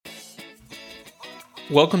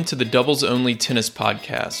Welcome to the Doubles Only Tennis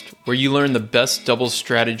Podcast, where you learn the best doubles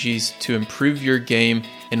strategies to improve your game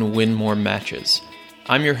and win more matches.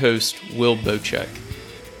 I'm your host, Will Bocek.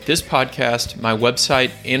 This podcast, my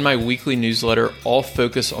website, and my weekly newsletter all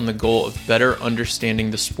focus on the goal of better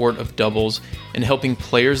understanding the sport of doubles and helping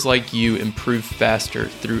players like you improve faster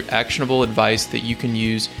through actionable advice that you can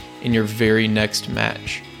use in your very next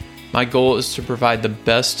match. My goal is to provide the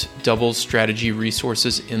best doubles strategy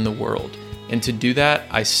resources in the world. And to do that,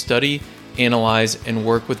 I study, analyze, and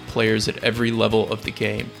work with players at every level of the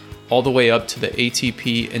game, all the way up to the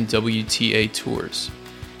ATP and WTA tours.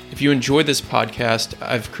 If you enjoy this podcast,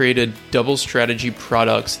 I've created doubles strategy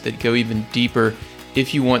products that go even deeper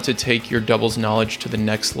if you want to take your doubles knowledge to the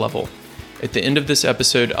next level. At the end of this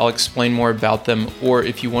episode, I'll explain more about them, or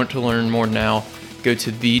if you want to learn more now, go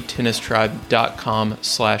to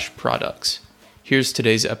thetennistribe.com/products. Here's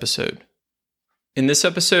today's episode. In this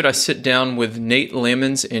episode, I sit down with Nate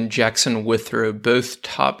Lammons and Jackson Withrow, both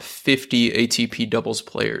top 50 ATP doubles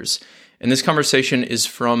players. And this conversation is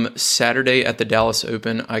from Saturday at the Dallas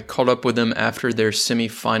Open. I caught up with them after their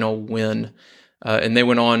semifinal win, and they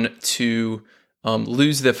went on to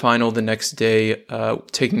lose the final the next day,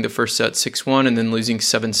 taking the first set 6-1 and then losing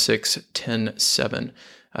 7-6, 10-7.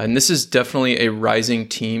 And this is definitely a rising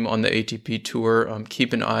team on the ATP Tour.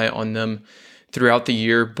 Keep an eye on them throughout the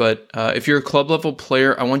year. But if you're a club level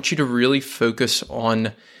player, I want you to really focus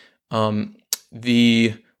on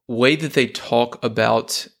the way that they talk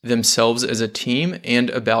about themselves as a team and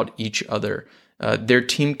about each other. Their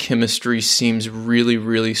team chemistry seems really,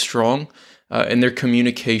 really strong, and their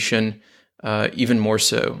communication even more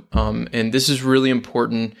so. And this is really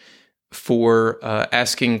important for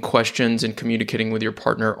asking questions and communicating with your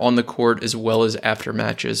partner on the court as well as after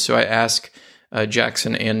matches. So I ask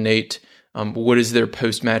Jackson and Nate, what is their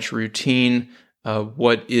post-match routine?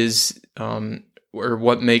 What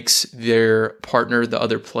makes their partner, the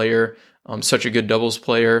other player, such a good doubles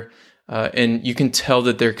player? And you can tell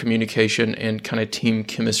that their communication and kind of team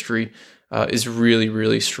chemistry is really,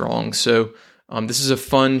 really strong. So this is a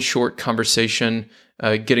fun, short conversation,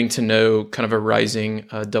 getting to know kind of a rising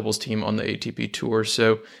doubles team on the ATP Tour.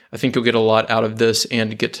 So I think you'll get a lot out of this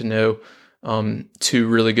and get to know two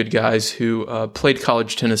really good guys who played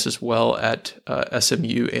college tennis as well at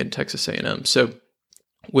SMU and Texas A&M. So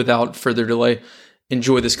without further delay,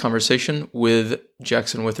 enjoy this conversation with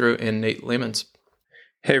Jackson Withrow and Nate Lammons.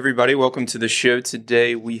 Hey everybody, welcome to the show.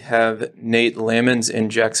 Today we have Nate Lammons and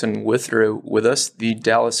Jackson Withrow with us, the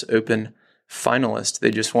Dallas Open finalist. They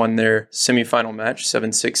just won their semifinal match,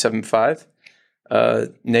 7-6,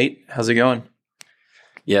 7-5. Nate, how's it going?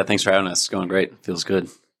 Yeah, thanks for having us. It's going great. Feels good.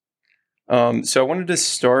 So I wanted to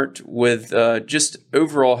start with just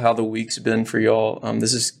overall how the week's been for y'all.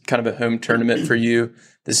 This is kind of a home tournament for you.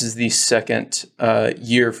 This is the second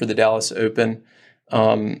year for the Dallas Open.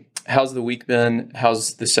 How's the week been?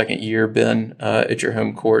 How's the second year been at your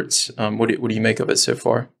home courts? What do you make of it so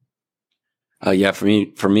far? Yeah,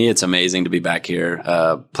 for me, it's amazing to be back here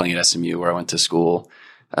playing at SMU where I went to school.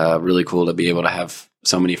 Really cool to be able to have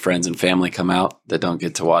so many friends and family come out that don't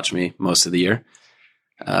get to watch me most of the year.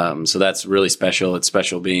 So that's really special. It's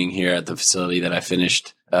special being here at the facility that I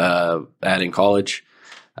finished at in college.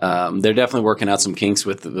 They're definitely working out some kinks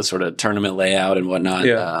with the sort of tournament layout and whatnot.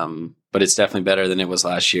 Yeah. But it's definitely better than it was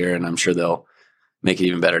last year, and I'm sure they'll make it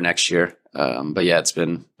even better next year. But yeah, it's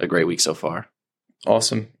been a great week so far.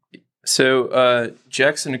 Awesome. So,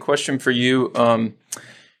 Jackson, a question for you.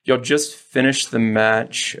 Y'all just finished the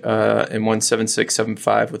match and won 7-6,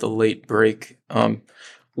 7-5 with a late break.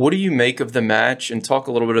 What do you make of the match? And talk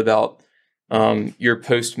a little bit about your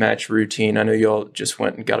post-match routine. I know y'all just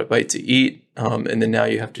went and got a bite to eat, and then now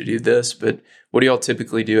you have to do this. But what do y'all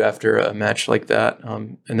typically do after a match like that?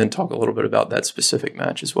 And then talk a little bit about that specific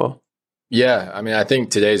match as well. Yeah, I mean, I think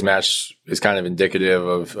today's match is kind of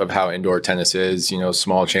indicative of how indoor tennis is. You know,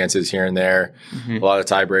 small chances here and there, a lot of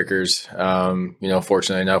tiebreakers.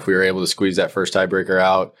 Fortunately enough, we were able to squeeze that first tiebreaker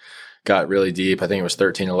out. Got really deep. I think it was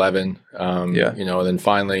 13-11. Then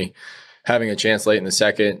finally having a chance late in the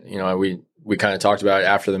second, we kind of talked about it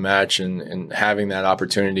after the match and having that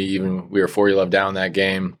opportunity, even we were 40-love down that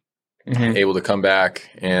game, able to come back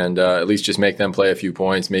and at least just make them play a few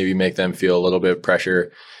points, maybe make them feel a little bit of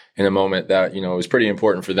pressure in a moment that, it was pretty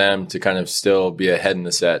important for them to kind of still be ahead in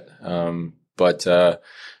the set.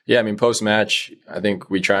 Post-match, I think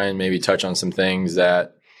we try and maybe touch on some things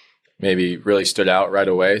that maybe really stood out right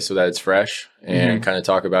away so that it's fresh and kind of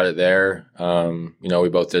talk about it there. We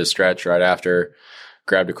both did a stretch right after,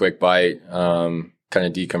 grabbed a quick bite, kind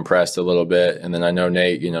of decompressed a little bit. And then I know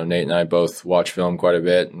Nate and I both watch film quite a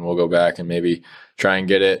bit, and we'll go back and maybe try and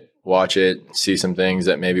get it watch it, see some things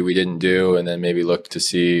that maybe we didn't do, and then maybe look to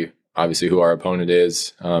see obviously who our opponent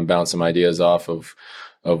is, bounce some ideas off of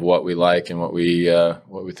what we like and what we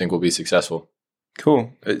think will be successful.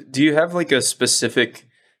 Cool. Do you have like a specific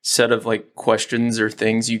set of like questions or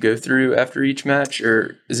things you go through after each match,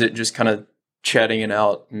 or is it just kind of chatting it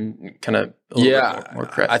out and kind of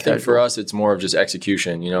more I think for us it's more of just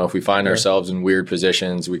execution. If we find ourselves in weird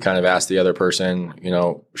positions, we kind of ask the other person,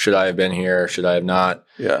 should I have been here, should I have not,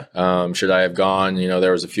 should I have gone.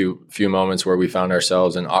 There was a few moments where we found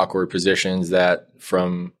ourselves in awkward positions that,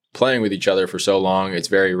 from playing with each other for so long, it's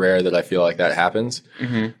very rare that I feel like that happens.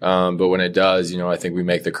 But when it does, I think we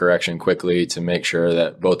make the correction quickly to make sure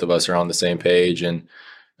that both of us are on the same page. And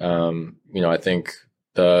I think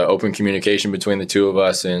the open communication between the two of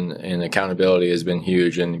us and accountability has been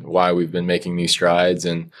huge, and why we've been making these strides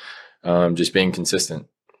and just being consistent.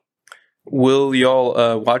 Will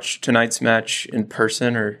y'all watch tonight's match in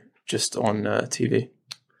person or just on TV?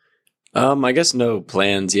 I guess no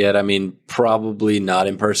plans yet. I mean, probably not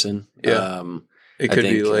in person. Yeah. It could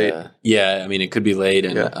be late. It could be late.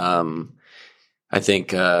 And I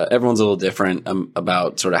think everyone's a little different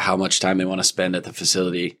about sort of how much time they want to spend at the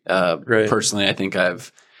facility. Personally, I think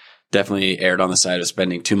I've definitely erred on the side of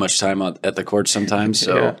spending too much time at the court sometimes.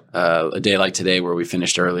 So a day like today where we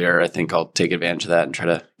finished earlier, I think I'll take advantage of that and try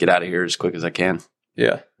to get out of here as quick as I can.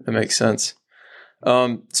 Yeah, that makes sense.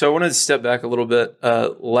 So I wanted to step back a little bit.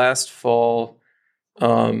 Last fall,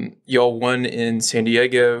 y'all won in San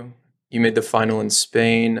Diego. You made the final in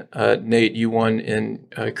Spain. Nate, you won in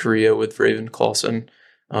Korea with Raven Clausen.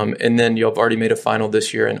 And then y'all have already made a final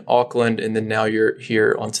this year in Auckland, and then now you're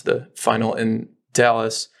here onto the final in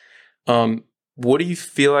Dallas. What do you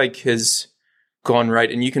feel like has gone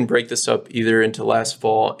right? And you can break this up either into last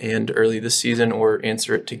fall and early this season, or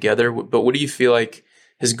answer it together. But what do you feel like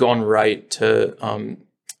has gone right to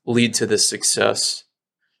lead to this success?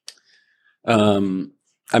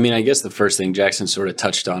 I guess the first thing, Jackson sort of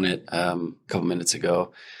touched on it a couple minutes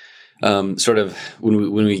ago. Sort of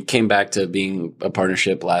when we came back to being a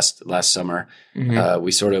partnership last summer,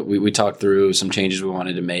 we talked through some changes we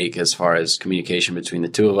wanted to make as far as communication between the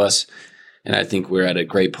two of us. And I think we're at a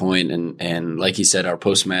great point. And like he said, our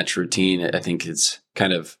post-match routine, I think it's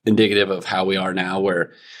kind of indicative of how we are now,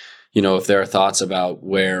 where, if there are thoughts about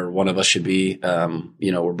where one of us should be,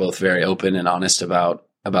 we're both very open and honest about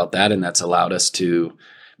that. And that's allowed us to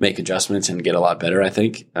make adjustments and get a lot better, I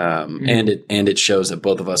think. And it shows that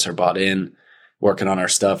both of us are bought in, working on our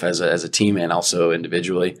stuff as a team and also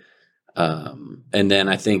individually. And then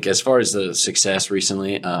I think as far as the success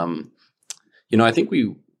recently, I think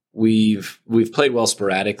we've played well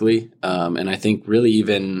sporadically. And I think really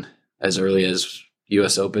even as early as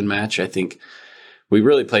US Open match, I think we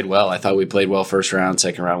really played well. I thought we played well first round,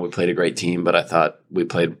 second round. We played a great team, but I thought we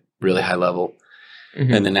played really high level.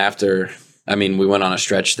 And then after, we went on a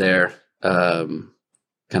stretch there, kind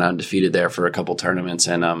of undefeated there for a couple tournaments.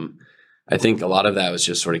 And I think a lot of that was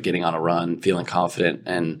just sort of getting on a run, feeling confident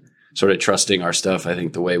and sort of trusting our stuff. I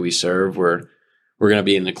think the way we serve, we're going to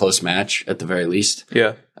be in a close match at the very least.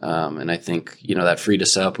 Yeah. And I think, that freed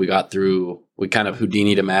us up. We kind of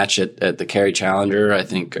Houdini'd a match at the Cary Challenger, I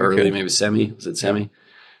think early, maybe semi. Was it semi?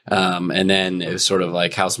 And then it was sort of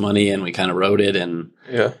like house money, and we kind of rode it and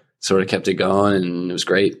sort of kept it going, and it was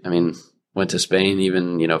great. Went to Spain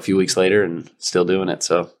even, a few weeks later and still doing it.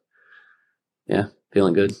 So, yeah,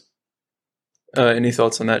 feeling good. Any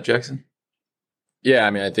thoughts on that, Jackson? Yeah,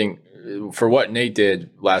 I think for what Nate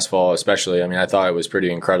did last fall, especially, I thought it was pretty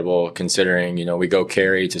incredible considering, we go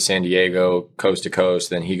Cary to San Diego, coast to coast,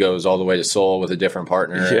 then he goes all the way to Seoul with a different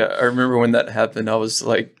partner. Yeah, I remember when that happened, I was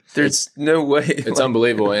like, there's no way. It's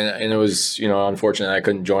unbelievable. And it was, unfortunate I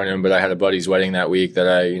couldn't join him, but I had a buddy's wedding that week that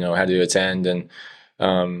I, had to attend. And,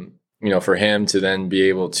 for him to then be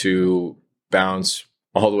able to bounce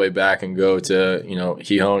all the way back and go to,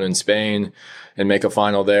 Gijón in Spain and make a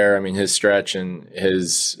final there. His stretch and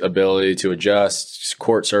his ability to adjust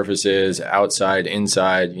court surfaces, outside,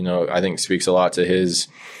 inside, I think speaks a lot to his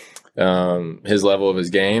level of his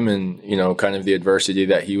game and, kind of the adversity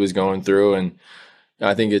that he was going through. And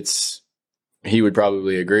I think he would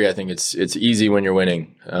probably agree. I think it's easy when you're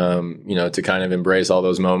winning, to kind of embrace all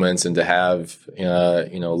those moments and to have,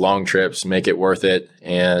 long trips, make it worth it.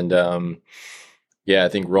 And, I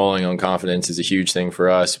think rolling on confidence is a huge thing for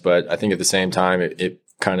us. But I think at the same time, it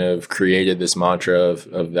kind of created this mantra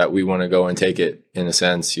of that we want to go and take it in a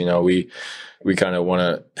sense. We kind of want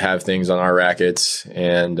to have things on our rackets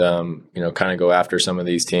and, kind of go after some of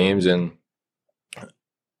these teams. And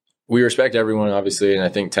we respect everyone, obviously. And I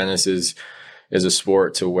think tennis is a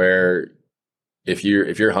sport to where if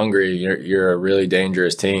you're hungry, you're a really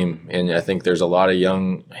dangerous team. And I think there's a lot of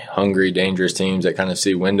young, hungry, dangerous teams that kind of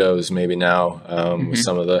see windows maybe now with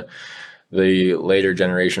some of the later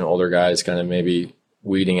generation, older guys kind of maybe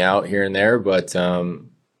weeding out here and there. But,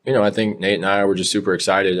 I think Nate and I were just super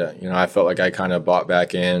excited. I felt like I kind of bought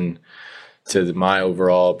back in to my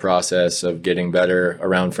overall process of getting better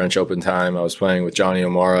around French Open time. I was playing with Johnny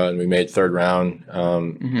O'Mara, and we made third round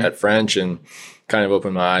at French, and kind of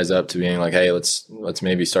opened my eyes up to being like, hey, let's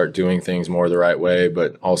maybe start doing things more the right way,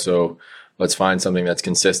 but also let's find something that's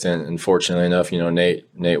consistent. And fortunately enough,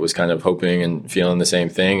 Nate was kind of hoping and feeling the same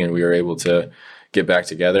thing, and we were able to get back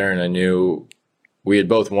together. And I knew we had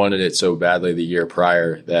both wanted it so badly the year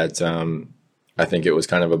prior that I think it was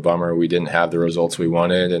kind of a bummer we didn't have the results we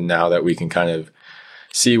wanted. And now that we can kind of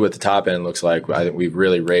see what the top end looks like, I think we've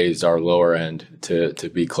really raised our lower end to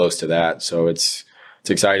be close to that. So it's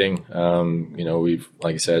exciting. We've,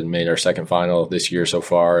 like I said, made our second final this year so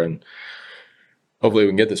far, and hopefully we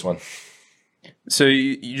can get this one. So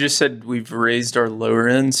you just said we've raised our lower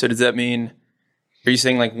end. So does that mean, are you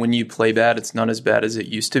saying like when you play bad, it's not as bad as it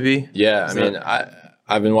used to be? Yeah.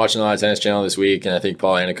 I've been watching a lot of Tennis Channel this week, and I think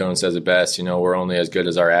Paul Annacone says it best, we're only as good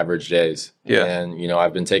as our average days. Yeah. And,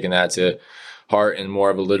 I've been taking that to heart in more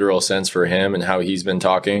of a literal sense for him and how he's been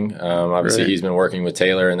talking. Obviously, He's been working with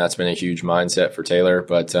Taylor, and that's been a huge mindset for Taylor.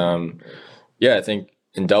 But, I think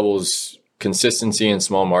in doubles, consistency and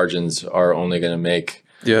small margins are only going to make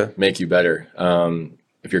you better.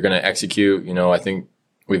 If you're going to execute, I think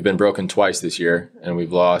we've been broken twice this year, and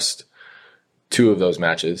we've lost 2 of those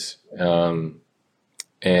matches.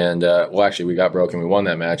 Actually, we got broken. We won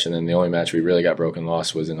that match, and then the only match we really got broken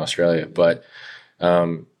lost was in Australia. But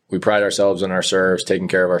we pride ourselves on our serves, taking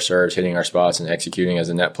care of our serves, hitting our spots, and executing as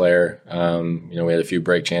a net player. We had a few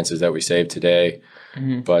break chances that we saved today.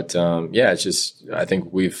 But, it's just I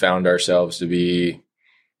think we've found ourselves to be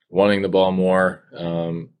wanting the ball more,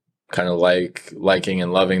 kind of liking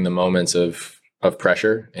and loving the moments of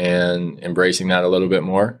pressure and embracing that a little bit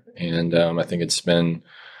more. And I think it's been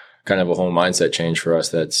kind of a whole mindset change for us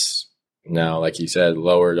that's now, like you said,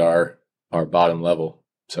 lowered our bottom level.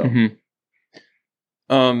 So,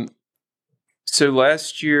 so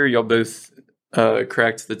last year y'all both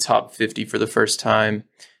cracked the top 50 for the first time,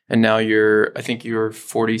 and now I think you're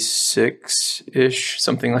 46-ish,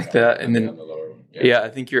 something like that. And then, I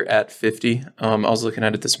think you're at 50. I was looking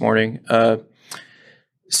at it this morning.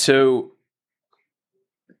 So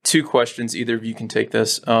 2 questions, either of you can take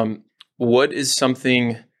this. What is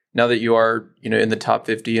something, now that you are, in the top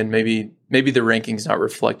 50, and maybe the ranking's not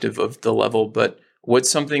reflective of the level, but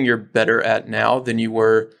what's something you're better at now than you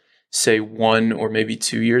were, say, 1 or maybe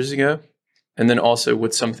 2 years ago? And then also,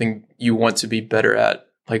 what's something you want to be better at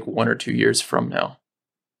like 1 or 2 years from now?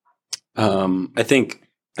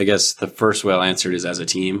 I guess the first way I'll answer it is as a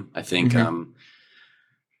team. I think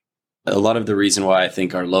a lot of the reason why I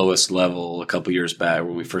think our lowest level a couple years back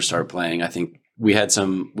when we first started playing, I think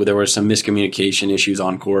there were some miscommunication issues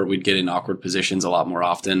on court. We'd get in awkward positions a lot more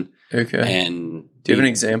often. Okay. And do you have an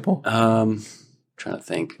example? Trying to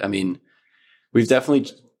think. I mean, we've definitely,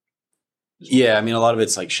 a lot of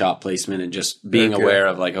it's like shot placement and just being aware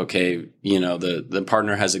of like, okay, the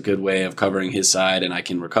partner has a good way of covering his side and I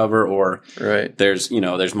can recover, or there's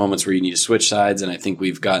moments where you need to switch sides. And I think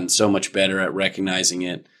we've gotten so much better at recognizing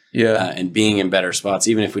it. And being in better spots,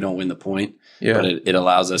 even if we don't win the point. But it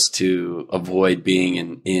allows us to avoid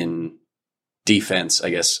being in defense,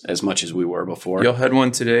 I guess, as much as we were before. Y'all had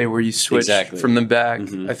one today where you switched from the back.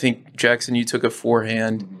 I think, Jackson, you took a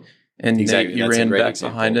forehand, and you ran back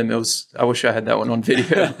behind him. I wish I had that one on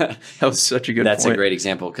video. That was such a good point. That's a great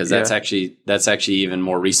example, because that's actually even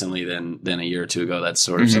more recently than a year or 2 ago. That's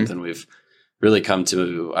sort of something we've really come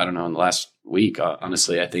to, I don't know, in the last week.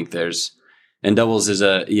 Honestly, I think and doubles is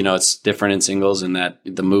it's different in singles in that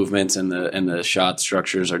the movements and the shot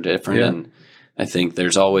structures are different. Yeah. And I think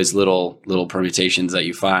there's always little permutations that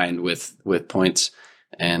you find with points.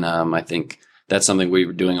 And I think that's something we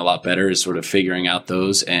were doing a lot better, is sort of figuring out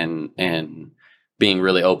those and being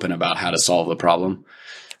really open about how to solve the problem.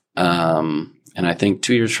 And I think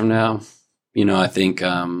 2 years from now, I think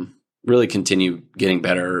really continue getting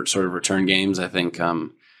better sort of return games. I think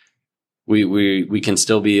we can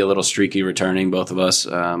still be a little streaky returning, both of us,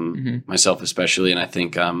 myself especially. And I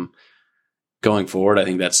think going forward, I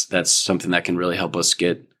think that's something that can really help us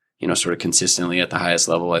get, sort of consistently at the highest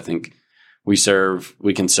level. I think we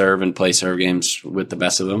can serve and play serve games with the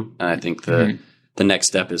best of them. And I think the next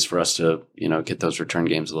step is for us to, get those return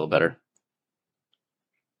games a little better.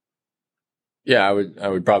 Yeah, I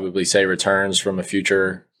would probably say returns from a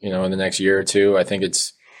future, in the next year or 2. I think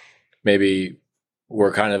it's maybe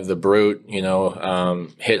we're kind of the brute,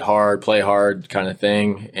 hit hard, play hard kind of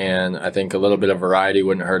thing. And I think a little bit of variety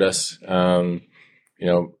wouldn't hurt us.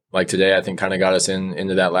 Like today, I think kind of got us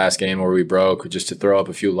into that last game where we broke, just to throw up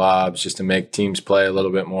a few lobs, just to make teams play a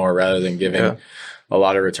little bit more rather than giving a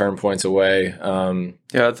lot of return points away.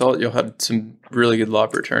 I thought you had some really good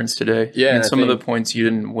lob returns today. Yeah, and some of the points you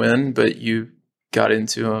didn't win, but you got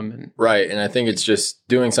into them. Right, and I think it's just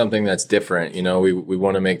doing something that's different. We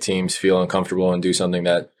want to make teams feel uncomfortable and do something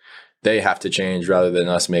that they have to change rather than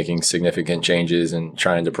us making significant changes and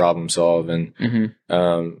trying to problem solve. And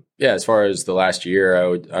as far as the last year,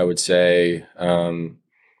 I would say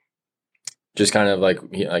just kind of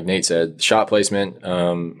like Nate said, shot placement,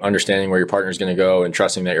 understanding where your partner is going to go and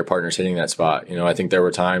trusting that your partner's hitting that spot. I think there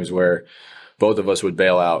were times where both of us would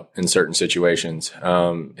bail out in certain situations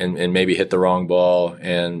and maybe hit the wrong ball,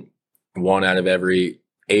 and 1 out of every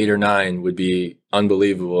 8 or 9 would be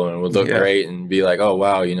unbelievable and would look great and be like, oh,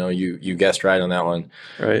 wow, you guessed right on that one.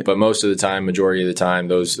 Right. But most of the time, majority of the time,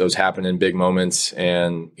 those happen in big moments.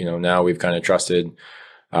 And, now we've kind of trusted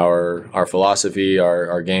our philosophy,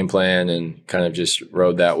 our game plan, and kind of just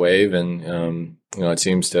rode that wave. And, it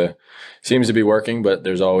seems to be working, but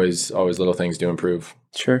there's always little things to improve.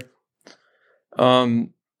 Sure.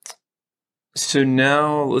 So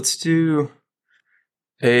now let's do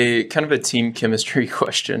a kind of a team chemistry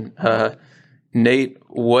question. Nate,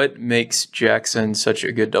 what makes Jackson such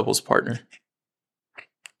a good doubles partner?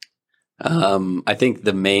 I think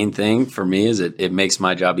the main thing for me is it makes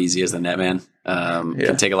my job easy as the netman.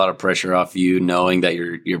 Can take a lot of pressure off you, knowing that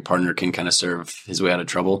your partner can kind of serve his way out of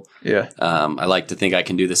trouble. Yeah. I like to think I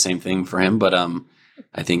can do the same thing for him, but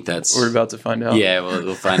I think we're about to find out. Yeah,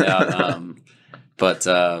 we'll find out.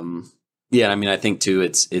 I think too,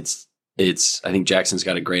 I think Jackson's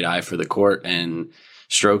got a great eye for the court and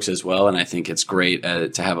strokes as well. And I think it's great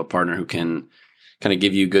to have a partner who can kind of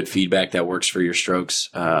give you good feedback that works for your strokes.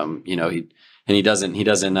 He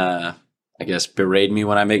doesn't I guess berate me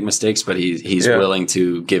when I make mistakes, but he's willing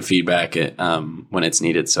to give feedback when it's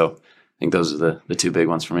needed. So I think those are the 2 big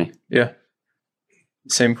ones for me. Yeah.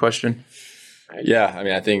 Same question.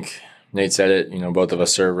 Yeah. I think Nate said it, both of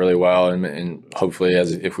us serve really well, and hopefully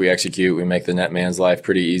if we execute, we make the net man's life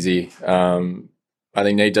pretty easy. I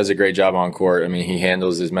think Nate does a great job on court. He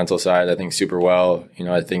handles his mental side, I think, super well.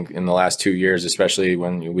 I think in the last 2 years, especially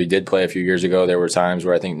when we did play a few years ago, there were times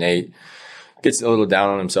where I think Nate gets a little down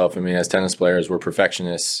on himself. As tennis players, we're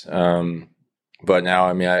perfectionists. But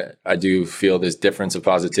now, I do feel this difference of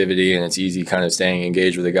positivity, and it's easy kind of staying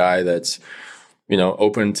engaged with a guy that's,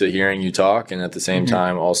 open to hearing you talk, and at the same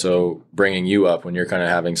time also bringing you up when you're kind of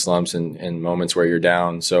having slumps and moments where you're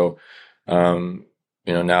down. So,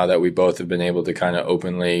 now that we both have been able to kind of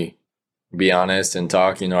openly be honest and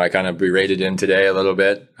talk, I kind of berated him today a little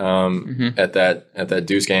bit at that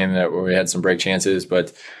Deuce game where we had some break chances.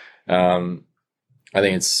 But I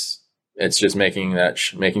think it's just making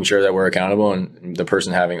sure that we're accountable and the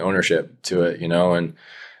person having ownership to it, and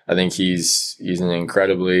I think he's an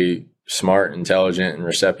incredibly smart, intelligent, and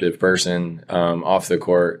receptive person off the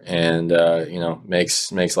court, and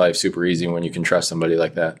makes life super easy when you can trust somebody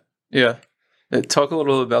like that. Yeah. Talk a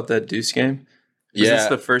little about that Deuce game. Was this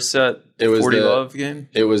the first set? It was 40 love game.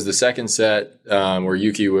 It was the second set where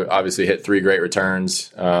Yuki obviously hit 3 great returns.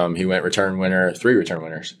 He went 3 return winners.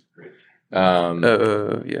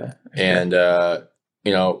 Yeah. And I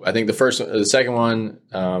think the second one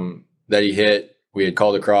that he hit, we had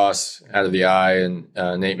called across out of the eye, and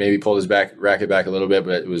Nate maybe pulled his racket back a little bit,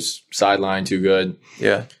 but it was sideline too good.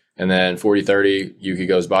 Yeah. And then 40-30, Yuki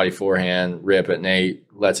goes body forehand, rip at Nate,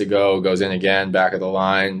 lets it go, goes in again, back of the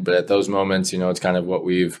line. But at those moments, it's kind of what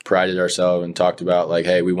we've prided ourselves and talked about, like,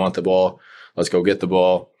 hey, we want the ball. Let's go get the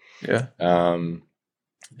ball. Yeah.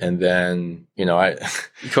 And then, you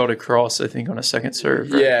called a cross, I think, on a second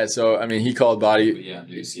serve. Right? Yeah. So, he called body.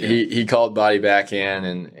 He called body backhand,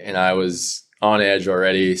 and I was on edge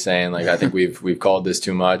already, saying, like, I think we've called this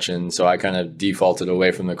too much. And so I kind of defaulted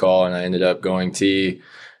away from the call, and I ended up going tee,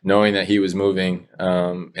 knowing that he was moving,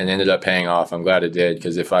 and ended up paying off. I'm glad it did,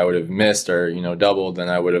 because if I would have missed or, doubled, then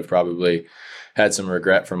I would have probably had some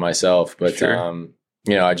regret for myself. But, sure.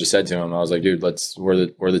 I just said to him, I was like, dude,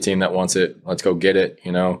 we're the team that wants it. Let's go get it,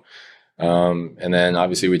 And then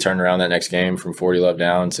obviously we turned around that next game from 40 love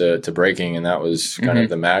down to breaking, and that was kind of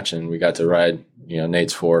the match. And we got to ride,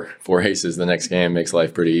 Nate's four aces the next game. Makes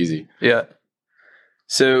life pretty easy. Yeah.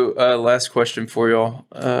 So last question for y'all.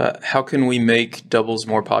 How can we make doubles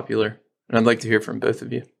more popular? And I'd like to hear from both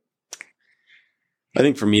of you. I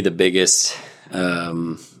think for me, the biggest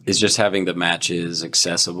is just having the matches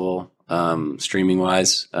accessible. streaming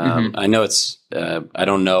wise. I know it's, I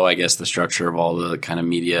don't know, I guess, the structure of all the kind of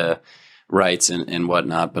media rights and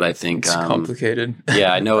whatnot, but I think it's complicated.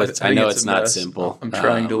 Yeah, I know it's not simple. I'm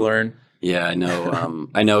trying to learn. Yeah, I know.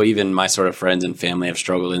 I know even my sort of friends and family have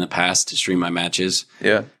struggled in the past to stream my matches.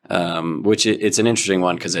 Yeah. Which it's an interesting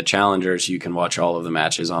one because at Challengers, you can watch all of the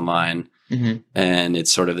matches online. And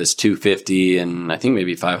it's sort of this 250 and I think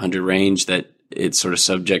maybe 500 range that it's sort of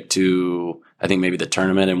subject to, I think maybe the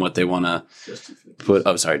tournament and what they want to put.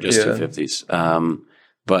 Oh, sorry, just 250s.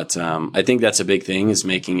 But I think that's a big thing is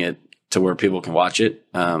making it to where people can watch it.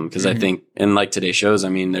 Because I think, and like today's shows, I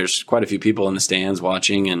mean, there's quite a few people in the stands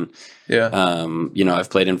watching and, you know, I've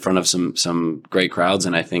played in front of some great crowds.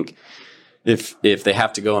 And I think if they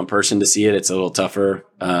have to go in person to see it, it's a little tougher,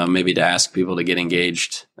 maybe to ask people to get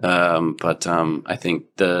engaged. But I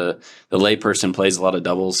think the layperson plays a lot of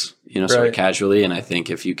doubles, you know, sort of casually. And I think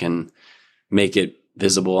if you can make it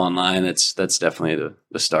visible online, that's definitely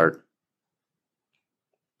the start.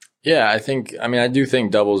 Yeah, I do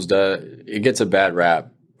think doubles it gets a bad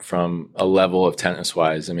rap from a level of tennis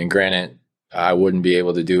wise. I mean, granted, I wouldn't be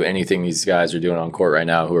able to do anything these guys are doing on court right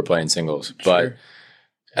now who are playing singles, but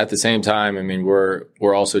at the same time, I mean, we're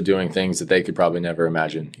also doing things that they could probably never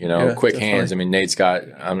imagine. You know, quick hands. I mean, Nate's got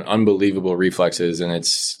unbelievable reflexes, and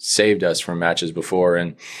it's saved us from matches before.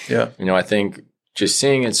 And you know, I think just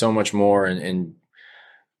seeing it so much more, and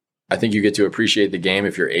I think you get to appreciate the game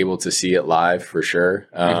if you're able to see it live for sure.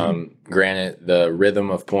 Granted, the rhythm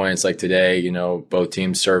of points like today, you know, both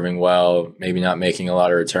teams serving well, maybe not making a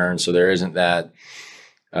lot of returns, so there isn't that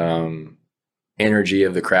energy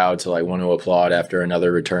of the crowd to like want to applaud after another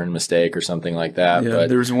return mistake or something like that. But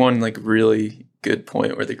there was one like really good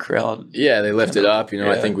point where the crowd they lifted up. You know,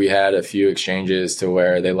 I think we had a few exchanges to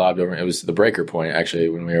where they lobbed over. It was the breaker point actually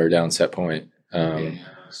when we were down set point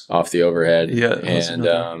off the overhead.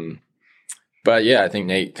 But yeah, I think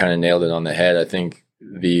Nate kind of nailed it on the head. I think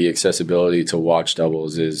the accessibility to watch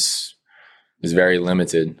doubles is very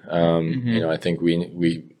limited. You know, I think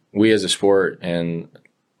we as a sport and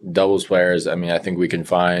doubles players, I mean, I think we can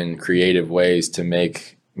find creative ways to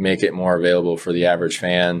make it more available for the average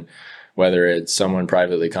fan, whether it's someone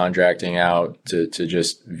privately contracting out to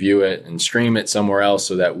just view it and stream it somewhere else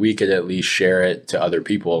so that we could at least share it to other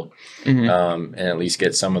people and at least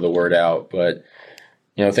get some of the word out. But,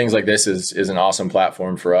 you know, things like this is an awesome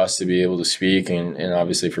platform for us to be able to speak and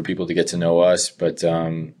obviously for people to get to know us. But,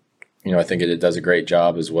 you know, I think it does a great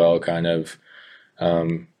job as well, kind of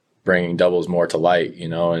bringing doubles more to light, you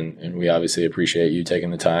know, and we obviously appreciate you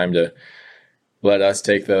taking the time to let us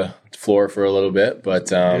take the floor for a little bit.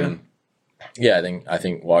 But I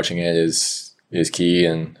think watching it is key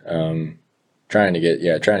and trying to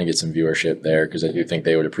get some viewership there because I do think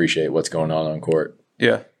they would appreciate what's going on court.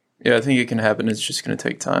 Yeah, I think it can happen. It's just going to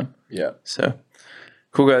take time. Yeah. So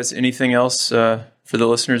cool, guys. Anything else for the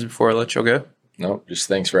listeners before I let y'all go? No, just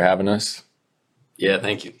thanks for having us. Yeah,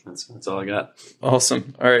 thank you. That's all I got.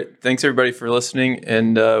 Awesome. All right. Thanks, everybody, for listening.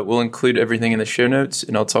 And we'll include everything in the show notes,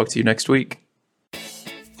 and I'll talk to you next week.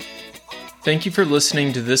 Thank you for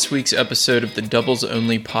listening to this week's episode of the Doubles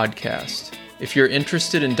Only podcast. If you're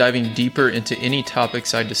interested in diving deeper into any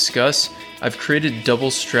topics I discuss, I've created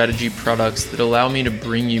doubles strategy products that allow me to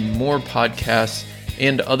bring you more podcasts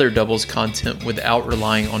and other doubles content without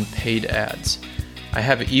relying on paid ads. I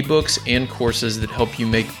have ebooks and courses that help you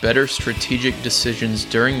make better strategic decisions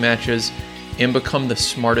during matches and become the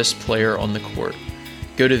smartest player on the court.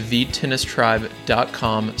 Go to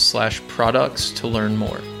thetennistribe.com/products to learn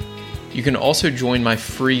more. You can also join my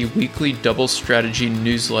free weekly doubles strategy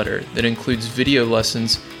newsletter that includes video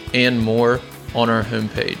lessons and more on our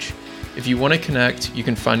homepage. If you want to connect, you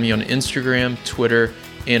can find me on Instagram, Twitter,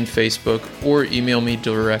 and Facebook, or email me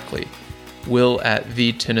directly,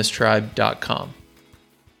 will@thetennistribe.com.